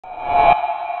Hey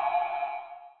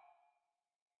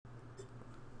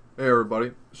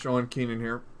everybody, Sean Keenan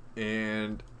here,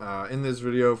 and in this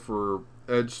video for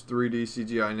Edge3D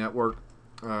CGI Network,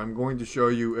 I'm going to show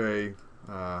you a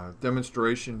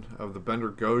demonstration of the Bender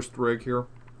Ghost rig here,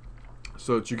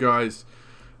 so that you guys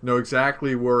know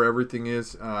exactly where everything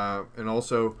is, and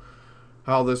also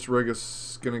how this rig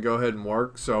is going to go ahead and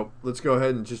work. So let's go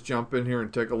ahead and just jump in here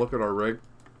and take a look at our rig.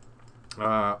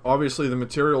 Obviously the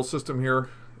material system here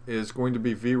is going to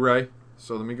be V-Ray,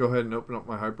 so let me go ahead and open up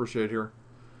my Hypershade here.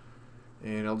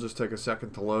 And it'll just take a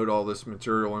second to load all this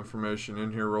material information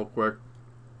in here real quick.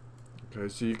 Okay,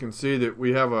 so you can see that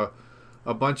we have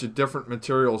a bunch of different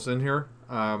materials in here.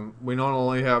 We not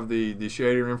only have the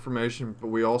shader information, but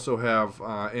we also have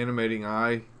animating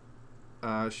eye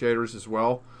shaders as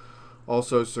well.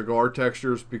 Also cigar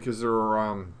textures, because there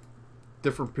are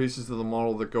different pieces of the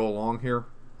model that go along here.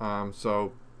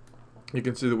 So you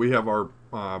can see that we have our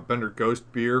Bender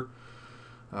Ghost beer.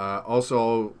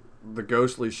 Also the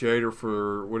ghostly shader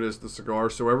for what is the cigar.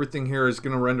 So everything here is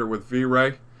going to render with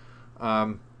V-Ray,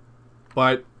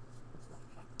 but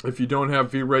if you don't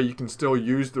have V-Ray, you can still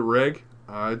use the rig.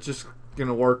 It's just going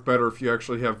to work better if you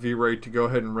actually have V-Ray to go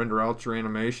ahead and render out your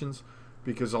animations,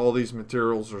 because all these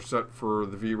materials are set for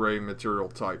the V-Ray material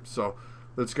type. So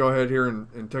let's go ahead here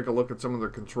and take a look at some of the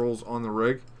controls on the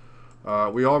rig.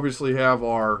 We obviously have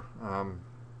our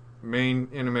main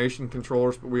animation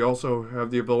controllers, but we also have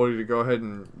the ability to go ahead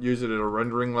and use it at a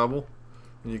rendering level,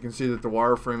 and you can see that the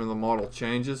wireframe of the model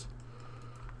changes.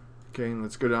 Okay, and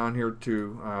let's go down here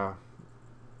to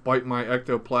bite my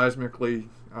ectoplasmically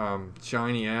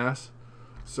shiny ass.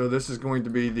 So this is going to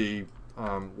be the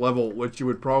level which you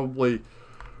would probably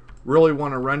really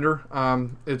want to render.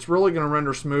 It's really going to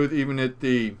render smooth even at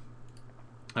the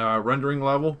rendering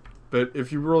level. But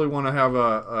if you really want to have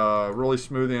a really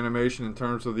smooth animation in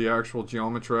terms of the actual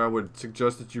geometry, I would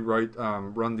suggest that you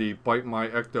run the Bite My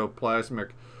Ectoplasmic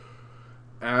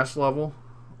Ass level,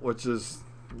 which is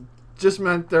just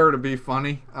meant there to be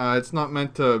funny. It's not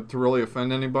meant to really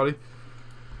offend anybody.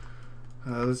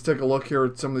 Let's take a look here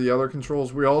at some of the other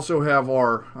controls. We also have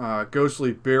our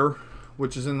ghostly beer,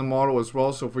 which is in the model as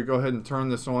well. So if we go ahead and turn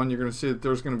this on, you're going to see that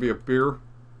there's going to be a beer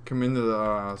come into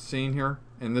the scene here.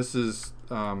 And this is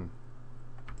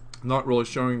not really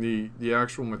showing the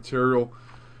actual material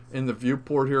in the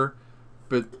viewport here,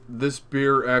 but this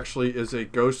beer actually is a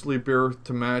ghostly beer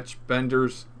to match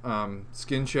Bender's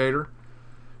skin shader,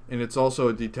 and it's also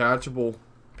a detachable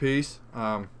piece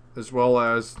as well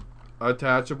as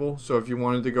attachable. So if you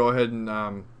wanted to go ahead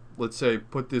and let's say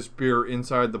put this beer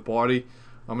inside the body,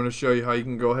 I'm going to show you how you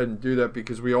can go ahead and do that,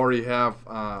 because we already have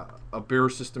a beer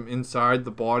system inside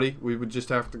the body. We would just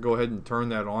have to go ahead and turn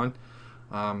that on.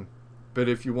 But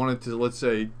if you wanted to, let's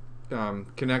say,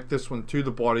 connect this one to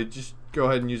the body, just go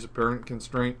ahead and use a parent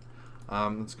constraint.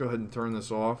 Let's go ahead and turn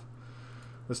this off.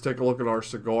 Let's take a look at our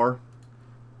cigar.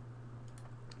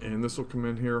 And this will come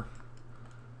in here.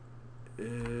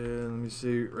 And let me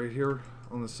see right here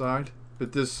on the side.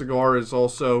 But this cigar is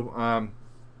also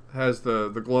has the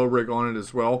glow rig on it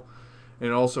as well.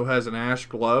 And it also has an ash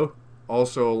glow,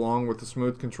 also along with the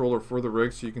smooth controller for the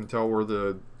rig, so you can tell where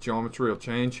the geometry will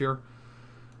change here.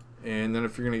 And then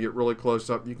if you're going to get really close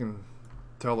up, you can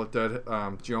tell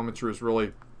that geometry is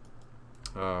really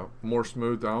more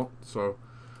smoothed out. So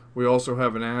we also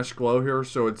have an ash glow here.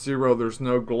 So at 0, there's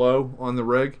no glow on the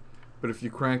rig. But if you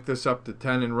crank this up to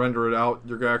 10 and render it out,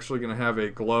 you're actually going to have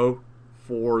a glow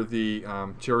for the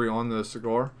cherry on the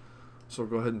cigar. So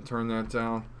go ahead and turn that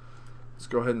down. Let's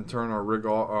go ahead and turn our rig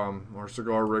off, our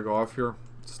cigar rig off here.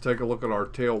 Let's take a look at our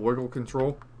tail wiggle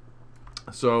control.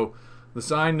 So the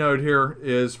sine node here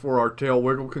is for our tail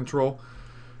wiggle control.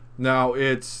 Now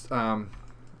it's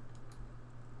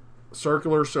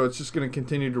circular, so it's just going to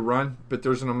continue to run, but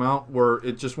there's an amount where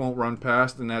it just won't run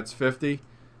past, and that's 50.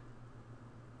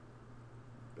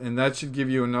 And that should give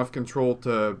you enough control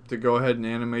to go ahead and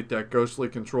animate that ghostly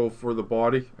control for the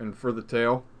body and for the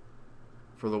tail,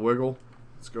 for the wiggle.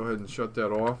 Let's go ahead and shut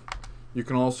that off. You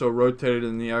can also rotate it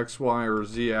in the X, Y, or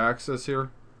Z axis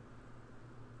here.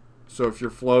 So if you're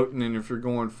floating and if you're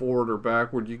going forward or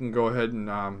backward, you can go ahead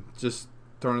and just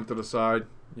turn it to the side.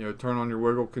 You know, turn on your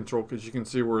wiggle control, because you can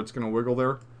see where it's going to wiggle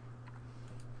there.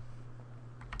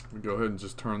 We go ahead and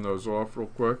just turn those off real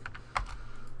quick.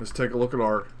 Let's take a look at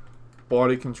our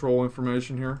body control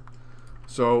information here.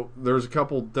 So there's a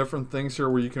couple different things here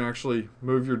where you can actually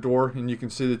move your door, and you can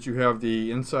see that you have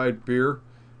the inside beer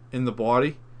in the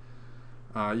body.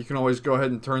 You can always go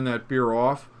ahead and turn that beer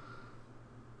off.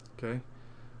 Okay.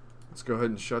 Let's go ahead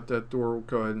and shut that door. We'll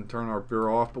go ahead and turn our beer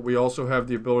off. But we also have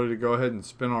the ability to go ahead and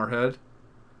spin our head.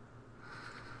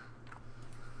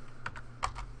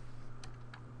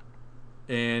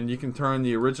 and you can turn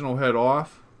the original head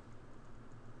off.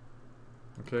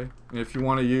 Okay, and if you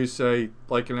want to use, say,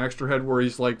 like an extra head where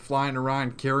he's like flying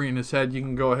around carrying his head, you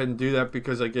can go ahead and do that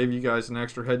because I gave you guys an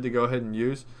extra head to go ahead and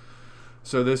use.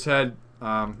 So this head,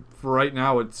 for right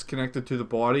now, it's connected to the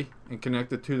body and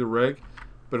connected to the rig.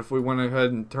 But if we went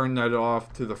ahead and turned that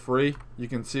off to the free, you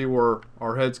can see where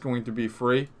our head's going to be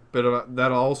free. But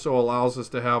that also allows us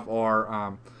to have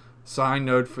our sign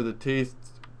node for the teeth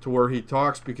to where he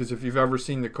talks, because if you've ever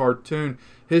seen the cartoon,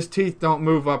 his teeth don't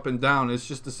move up and down. It's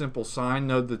just a simple sign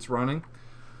node that's running.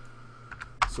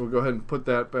 So we'll go ahead and put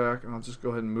that back, and I'll just go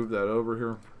ahead and move that over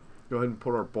here. Go ahead and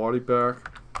put our body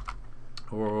back,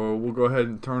 or we'll go ahead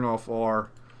and turn off our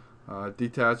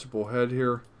detachable head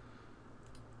here.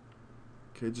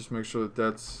 Okay, just make sure that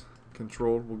that's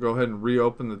controlled. We'll go ahead and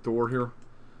reopen the door here,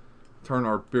 turn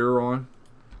our beer on.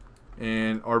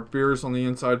 And our beers on the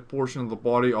inside portion of the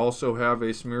body also have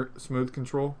a smooth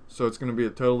control, so it's going to be a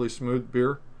totally smooth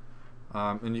beer.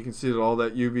 And you can see that all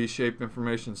that UV shape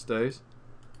information stays.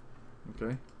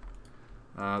 Okay.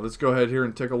 Let's go ahead here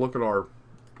and take a look at our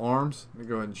arms. Let me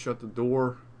go ahead and shut the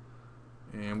door,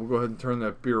 and we'll go ahead and turn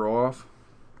that beer off.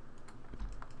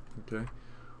 Okay.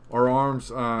 Our arms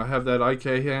have that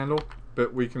IK handle,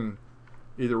 but we can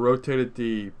either rotate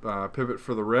the pivot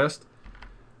for the rest,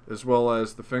 as well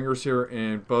as the fingers here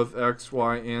in both X,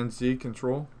 Y, and Z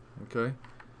control. Okay.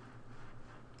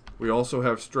 We also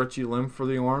have stretchy limb for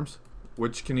the arms,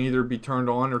 which can either be turned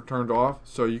on or turned off,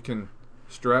 so you can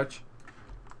stretch.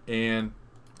 And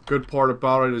good part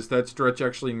about it is that stretch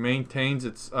actually maintains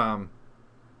its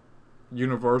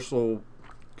universal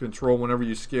control whenever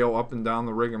you scale up and down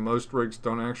the rig, and most rigs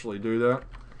don't actually do that.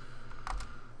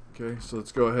 Okay, so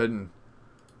let's go ahead and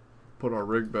put our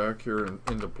rig back here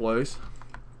into place.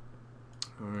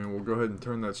 We'll go ahead and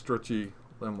turn that stretchy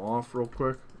limb off real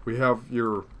quick. We have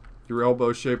your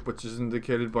elbow shape, which is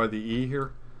indicated by the E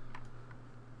here.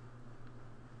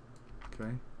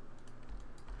 Okay.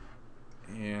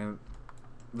 And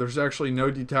there's actually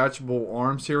no detachable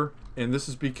arms here, and this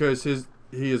is because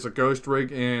he is a ghost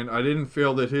rig, and I didn't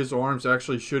feel that his arms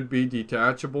actually should be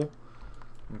detachable.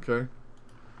 Okay.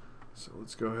 So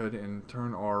let's go ahead and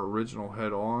turn our original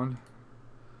head on.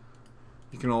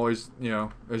 You can always,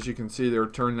 as you can see there,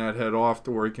 turn that head off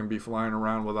to where he can be flying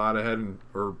around without a head,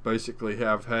 or basically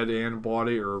have head and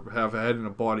body, or have a head and a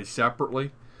body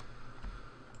separately.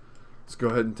 Let's go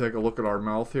ahead and take a look at our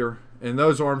mouth here. And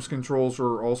those arms controls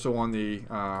are also on the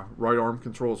right arm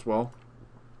control as well.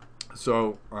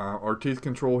 So our teeth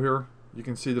control here, you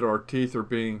can see that our teeth are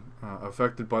being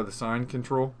affected by the sign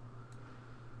control.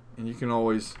 And you can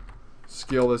always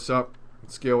scale this up and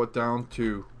scale it down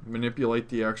to manipulate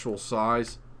the actual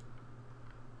size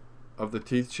of the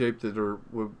teeth shape that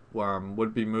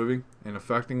would be moving and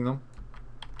affecting them.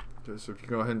 Okay, so if you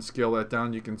go ahead and scale that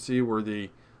down, you can see where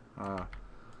the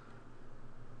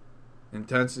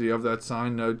intensity of that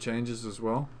sign node changes as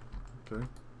well. Okay,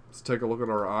 let's take a look at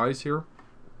our eyes here.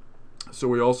 So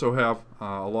we also have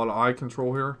a lot of eye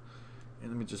control here,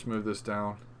 and let me just move this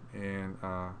down and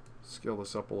scale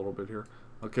this up a little bit here.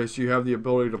 Okay, so you have the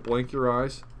ability to blink your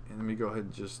eyes, and let me go ahead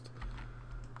and just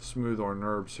smooth our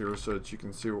nerves here so that you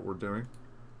can see what we're doing.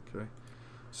 Okay,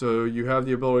 so you have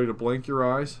the ability to blink your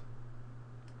eyes.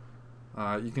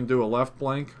 You can do a left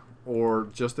blink or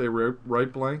just a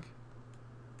right blink.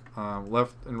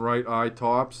 Left and right eye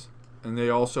tops, and they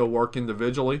also work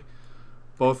individually.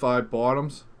 Both eye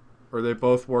bottoms, or they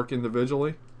both work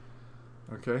individually.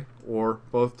 Okay, or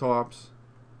both tops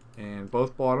and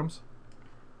both bottoms.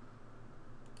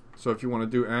 So if you want to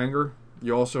do anger,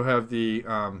 you also have the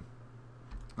I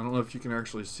don't know if you can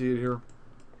actually see it here,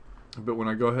 but when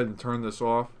I go ahead and turn this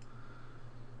off,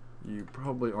 you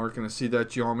probably aren't going to see that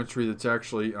geometry that's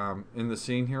actually in the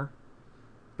scene here,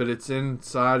 but it's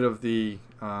inside of the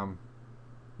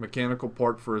mechanical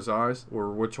part for his eyes, or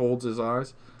which holds his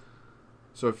eyes.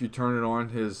 So if you turn it on,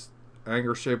 his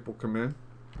anger shape will come in.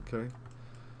 Okay,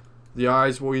 the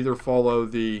eyes will either follow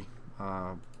the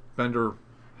Bender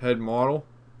head model,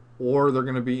 or they're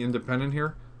going to be independent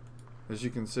here, as you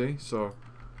can see. So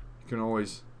you can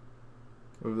always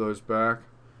move those back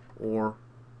or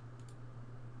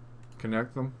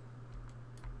connect them.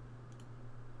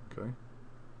 Okay,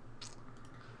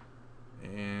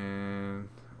 and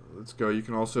let's go. You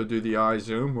can also do the eye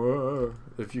zoom. Whoa,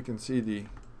 if you can see the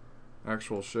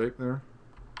actual shape there.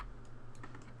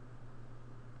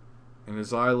 And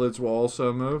his eyelids will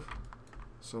also move.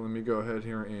 So let me go ahead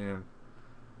here and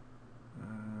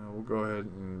we'll go ahead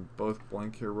and both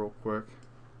blink here real quick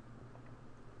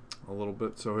a little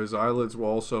bit. So his eyelids will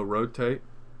also rotate,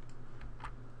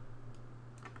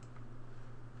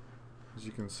 as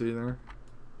you can see there.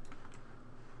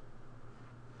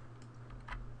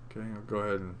 Okay, I'll go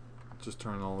ahead and just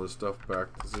turn all this stuff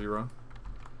back to 0.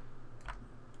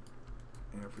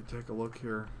 And if we take a look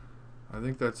here, I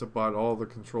think that's about all the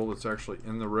control that's actually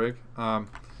in the rig.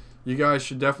 You guys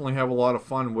should definitely have a lot of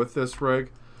fun with this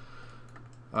rig.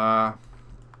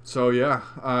 So yeah,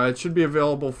 it should be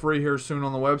available free here soon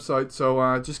on the website.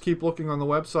 So just keep looking on the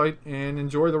website and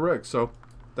enjoy the rig. So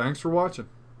thanks for watching.